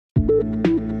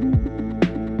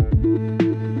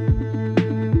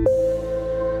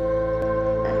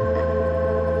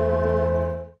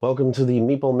Welcome to the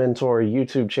Meeple Mentor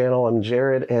YouTube channel. I'm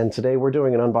Jared, and today we're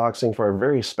doing an unboxing for a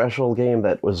very special game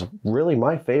that was really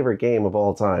my favorite game of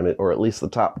all time, or at least the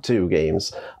top 2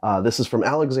 games. This is from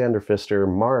Alexander Pfister,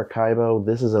 Maracaibo.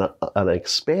 This is an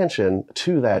expansion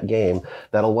to that game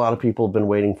that a lot of people have been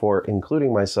waiting for,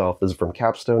 including myself. This is from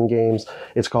Capstone Games.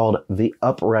 It's called the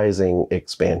Uprising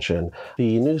expansion.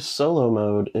 The new solo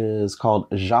mode is called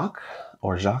Jacques,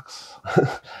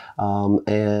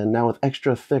 and now with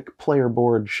extra thick player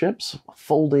board ships,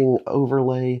 folding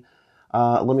overlay.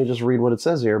 Let me just read what it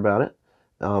says here about it.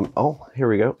 Oh, here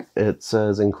we go. It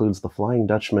says includes the Flying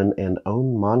Dutchman and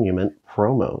Own Monument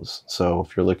promos. So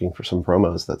if you're looking for some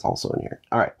promos, that's also in here.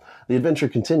 All right. The adventure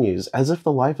continues. As if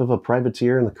the life of a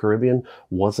privateer in the Caribbean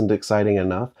wasn't exciting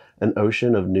enough, an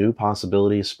ocean of new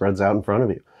possibilities spreads out in front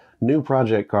of you. New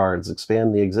project cards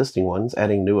expand the existing ones,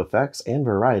 adding new effects and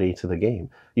variety to the game.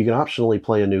 You can optionally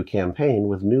play a new campaign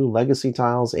with new legacy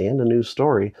tiles and a new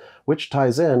story, which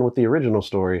ties in with the original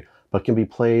story, but can be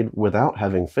played without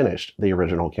having finished the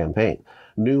original campaign.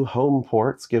 New home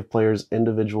ports give players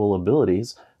individual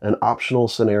abilities. An optional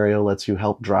scenario lets you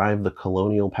help drive the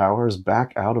colonial powers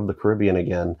back out of the Caribbean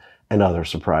again, and other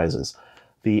surprises.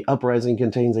 The Uprising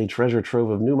contains a treasure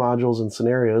trove of new modules and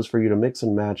scenarios for you to mix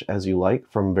and match as you like,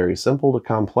 from very simple to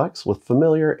complex, with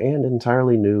familiar and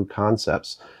entirely new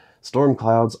concepts. Storm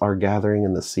clouds are gathering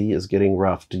and the sea is getting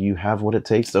rough. Do you have what it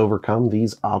takes to overcome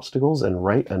these obstacles and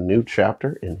write a new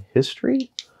chapter in history?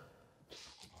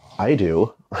 I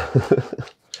do.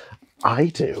 I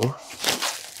do.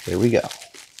 Here we go.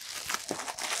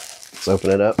 Let's open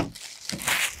it up.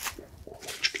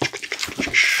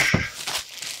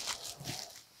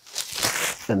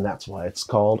 And that's why it's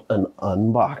called an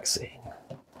unboxing.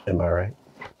 Am I right?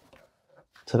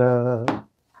 Ta-da!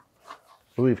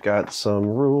 We've got some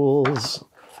rules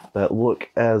that look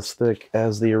as thick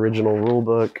as the original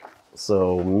rulebook.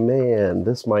 So, man,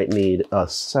 this might need a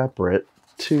separate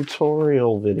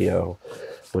tutorial video,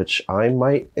 which I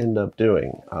might end up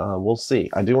doing. We'll see.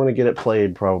 I do want to get it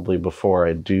played probably before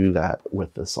I do that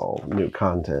with this all new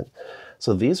content.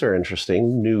 So these are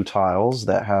interesting new tiles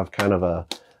that have kind of a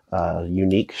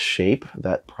unique shape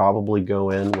that probably go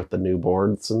in with the new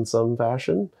boards in some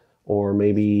fashion, or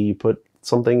maybe you put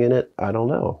something in it. I don't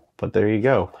know, but there you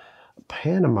go.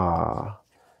 Panama,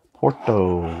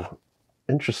 Porto.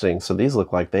 Interesting. So these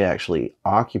look like they actually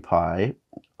occupy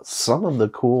some of the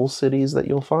cool cities that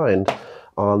you'll find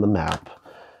on the map.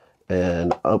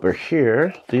 And over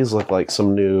here, these look like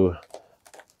some new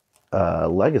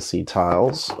legacy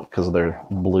tiles because of their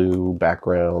blue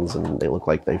backgrounds, and they look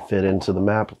like they fit into the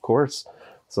map, of course.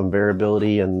 Some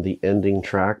variability in the ending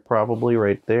track probably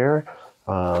right there.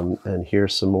 And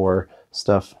here's some more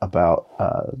stuff about,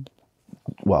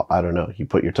 well, I don't know, you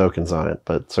put your tokens on it,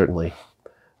 but certainly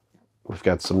we've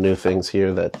got some new things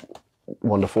here that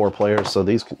 1 to 4 players. So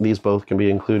these both can be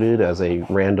included as a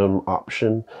random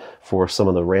option for some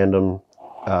of the random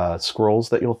scrolls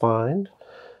that you'll find.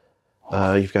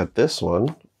 You've got this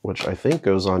one, which I think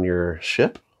goes on your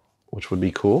ship, which would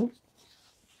be cool.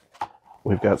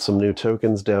 We've got some new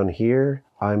tokens down here.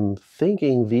 I'm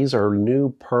thinking these are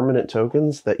new permanent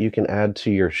tokens that you can add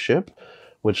to your ship,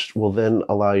 which will then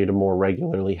allow you to more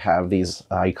regularly have these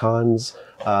icons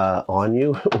on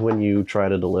you when you try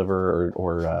to deliver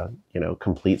or you know,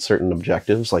 complete certain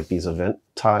objectives like these event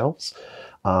tiles.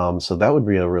 So that would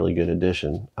be a really good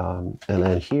addition. And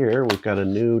then here we've got a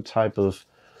new type of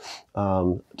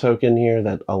token here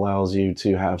that allows you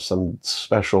to have some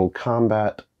special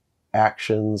combat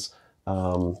actions,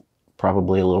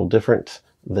 probably a little different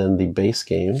than the base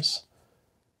games,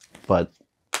 but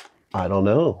I don't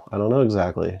know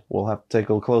exactly. We'll have to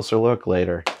take a closer look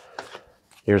later.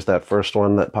 Here's that first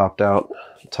one that popped out,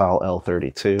 tile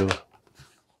L32.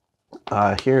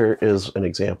 Here is an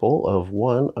example of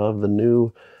one of the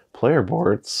new player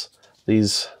boards.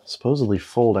 These supposedly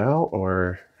fold out,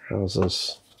 or how does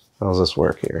this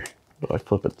work here? Do I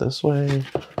flip it this way?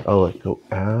 Oh, it go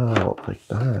out like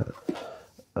that.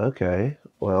 Okay,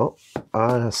 well,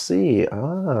 I see.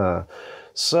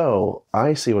 So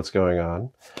I see what's going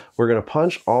on. We're going to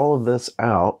punch all of this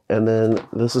out, and then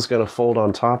this is going to fold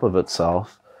on top of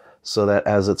itself so that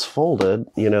as it's folded,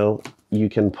 you know, you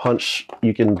can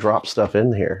drop stuff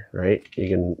in here, right? You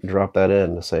can drop that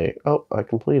in to say, oh, I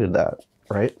completed that,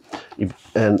 right?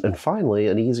 And finally,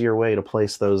 an easier way to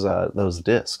place those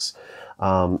discs.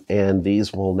 And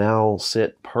these will now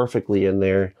sit perfectly in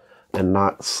there and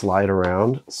not slide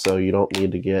around, so you don't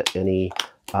need to get any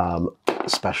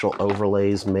special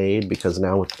overlays made, because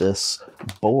now with this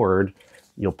board,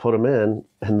 you'll put them in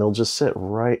and they'll just sit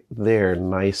right there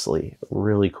nicely.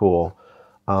 Really cool.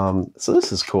 So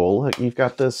this is cool. Look, you've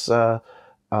got this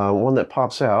one that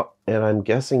pops out, and I'm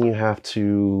guessing you have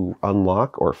to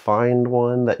unlock or find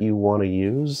one that you want to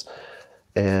use.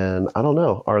 And I don't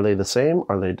know, are they the same?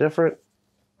 Are they different?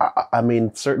 I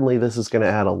mean, certainly this is going to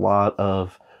add a lot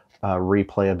of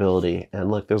replayability.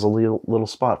 And look, there's a little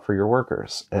spot for your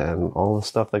workers and all the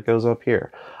stuff that goes up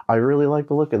here. I really like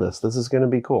the look of this. This is going to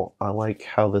be cool. I like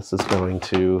how this is going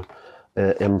to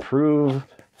improve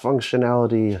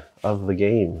functionality of the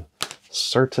game.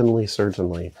 Certainly,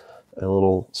 certainly. A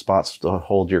little spots to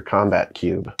hold your combat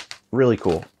cube. Really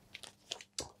cool.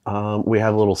 We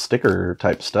have a little sticker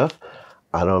type stuff.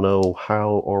 I don't know how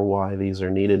or why these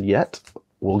are needed yet.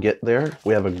 We'll get there.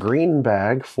 We have a green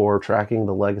bag for tracking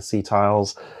the legacy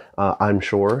tiles. I'm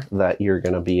sure that you're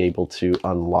going to be able to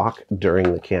unlock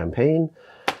during the campaign.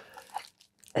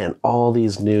 And all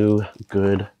these new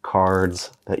good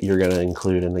cards that you're going to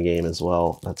include in the game as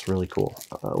well. That's really cool.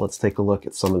 Let's take a look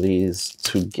at some of these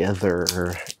together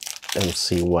and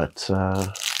see what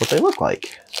they look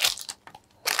like.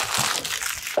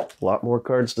 A lot more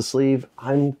cards to sleeve.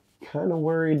 I'm kind of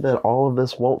worried that all of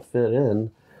this won't fit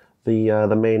in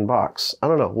the main box. I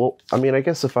don't know. Well, I mean, I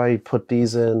guess if I put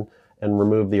these in and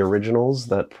remove the originals,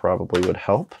 that probably would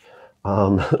help.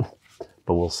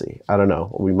 But we'll see. I don't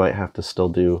know. We might have to still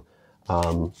do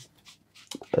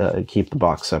keep the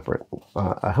box separate.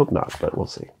 I hope not, but we'll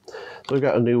see. So we've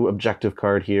got a new objective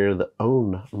card here, the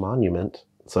Own Monument.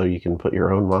 So you can put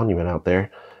your own monument out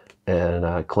there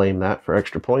and claim that for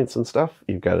extra points and stuff.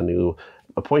 You've got a new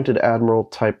Appointed Admiral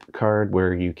type card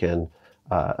where you can,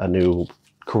 a new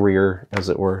career, as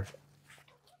it were.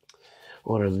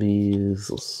 What are these?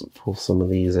 Let's pull some of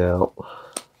these out.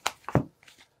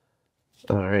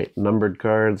 All right, numbered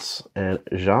cards and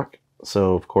Jacques.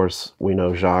 So, of course, we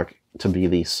know Jacques to be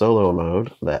the solo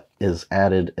mode that is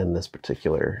added in this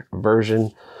particular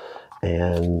version.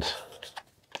 And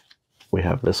we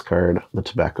have this card, the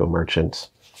Tobacco Merchant.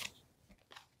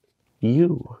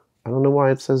 You. I don't know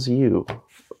why it says you.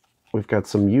 We've got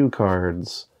some you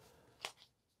cards.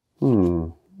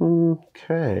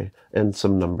 Okay. And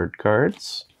some numbered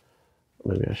cards.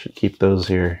 Maybe I should keep those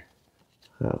here.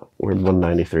 Where'd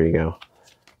 193 go?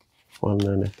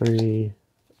 193.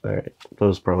 All right.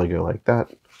 Those probably go like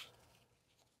that.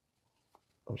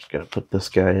 I'm just going to put this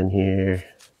guy in here.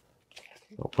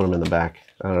 I'll put him in the back.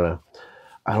 I don't know.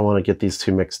 I don't want to get these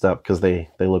two mixed up because they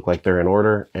look like they're in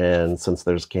order. And since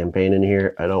there's a campaign in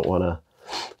here, I don't want to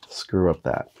screw up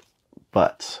that.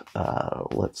 But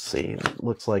let's see. It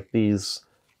looks like these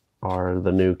are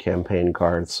the new campaign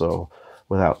cards. So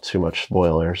without too much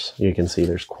spoilers, you can see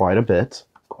there's quite a bit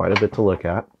to look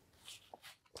at.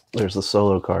 There's the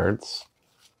solo cards.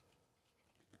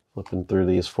 Flipping through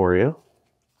these for you.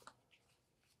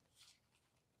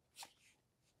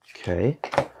 Okay.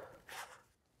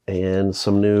 And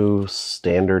some new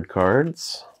standard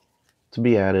cards to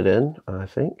be added in, I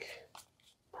think.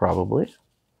 Probably.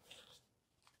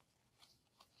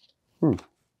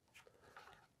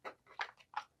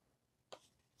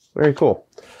 Very cool.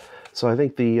 So I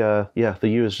think the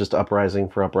U is just Uprising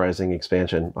for Uprising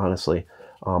expansion, honestly.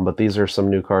 But these are some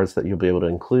new cards that you'll be able to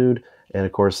include. And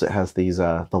of course it has these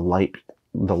the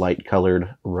light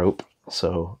colored rope,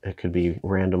 so it could be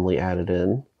randomly added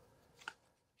in.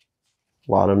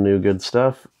 A lot of new good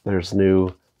stuff. There's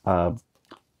new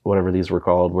whatever these were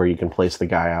called, where you can place the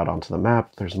guy out onto the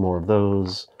map. There's more of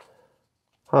those.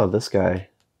 This guy,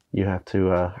 you have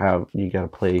to you got to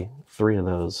play 3 of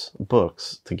those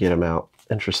books to get him out.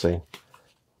 Interesting.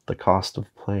 The cost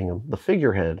of playing him. The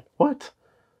figurehead. What?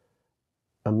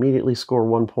 Immediately score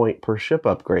 1 point per ship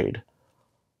upgrade.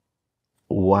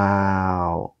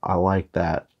 Wow, I like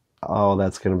that. Oh,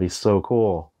 that's going to be so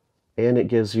cool. And it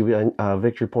gives you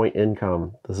victory point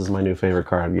income. This is my new favorite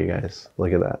card, you guys.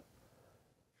 Look at that.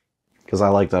 Because I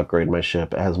like to upgrade my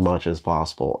ship as much as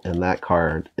possible. And that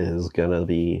card is going to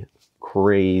be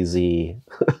crazy.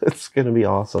 It's going to be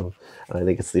awesome. And I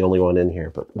think it's the only one in here.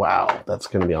 But wow, that's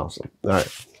going to be awesome. All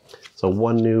right. So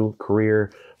 1 new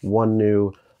career, 1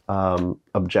 new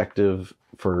objective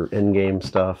for in-game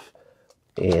stuff,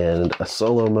 and a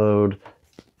solo mode.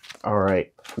 All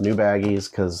right, new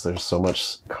baggies because there's so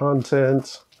much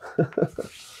content.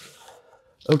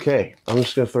 Okay, I'm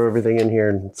just going to throw everything in here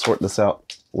and sort this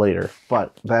out later.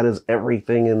 But that is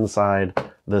everything inside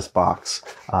this box.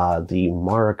 The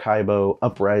Maracaibo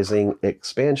Uprising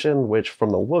expansion, which from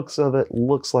the looks of it,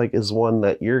 looks like is one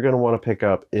that you're going to want to pick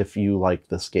up if you like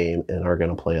this game and are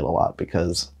going to play it a lot,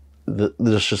 because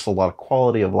there's just a lot of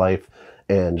quality of life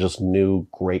and just new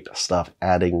great stuff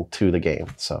adding to the game.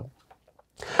 So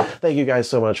Thank you guys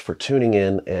so much for tuning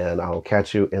in, and I'll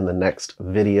catch you in the next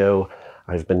video.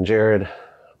 I've been Jared.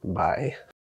 Bye.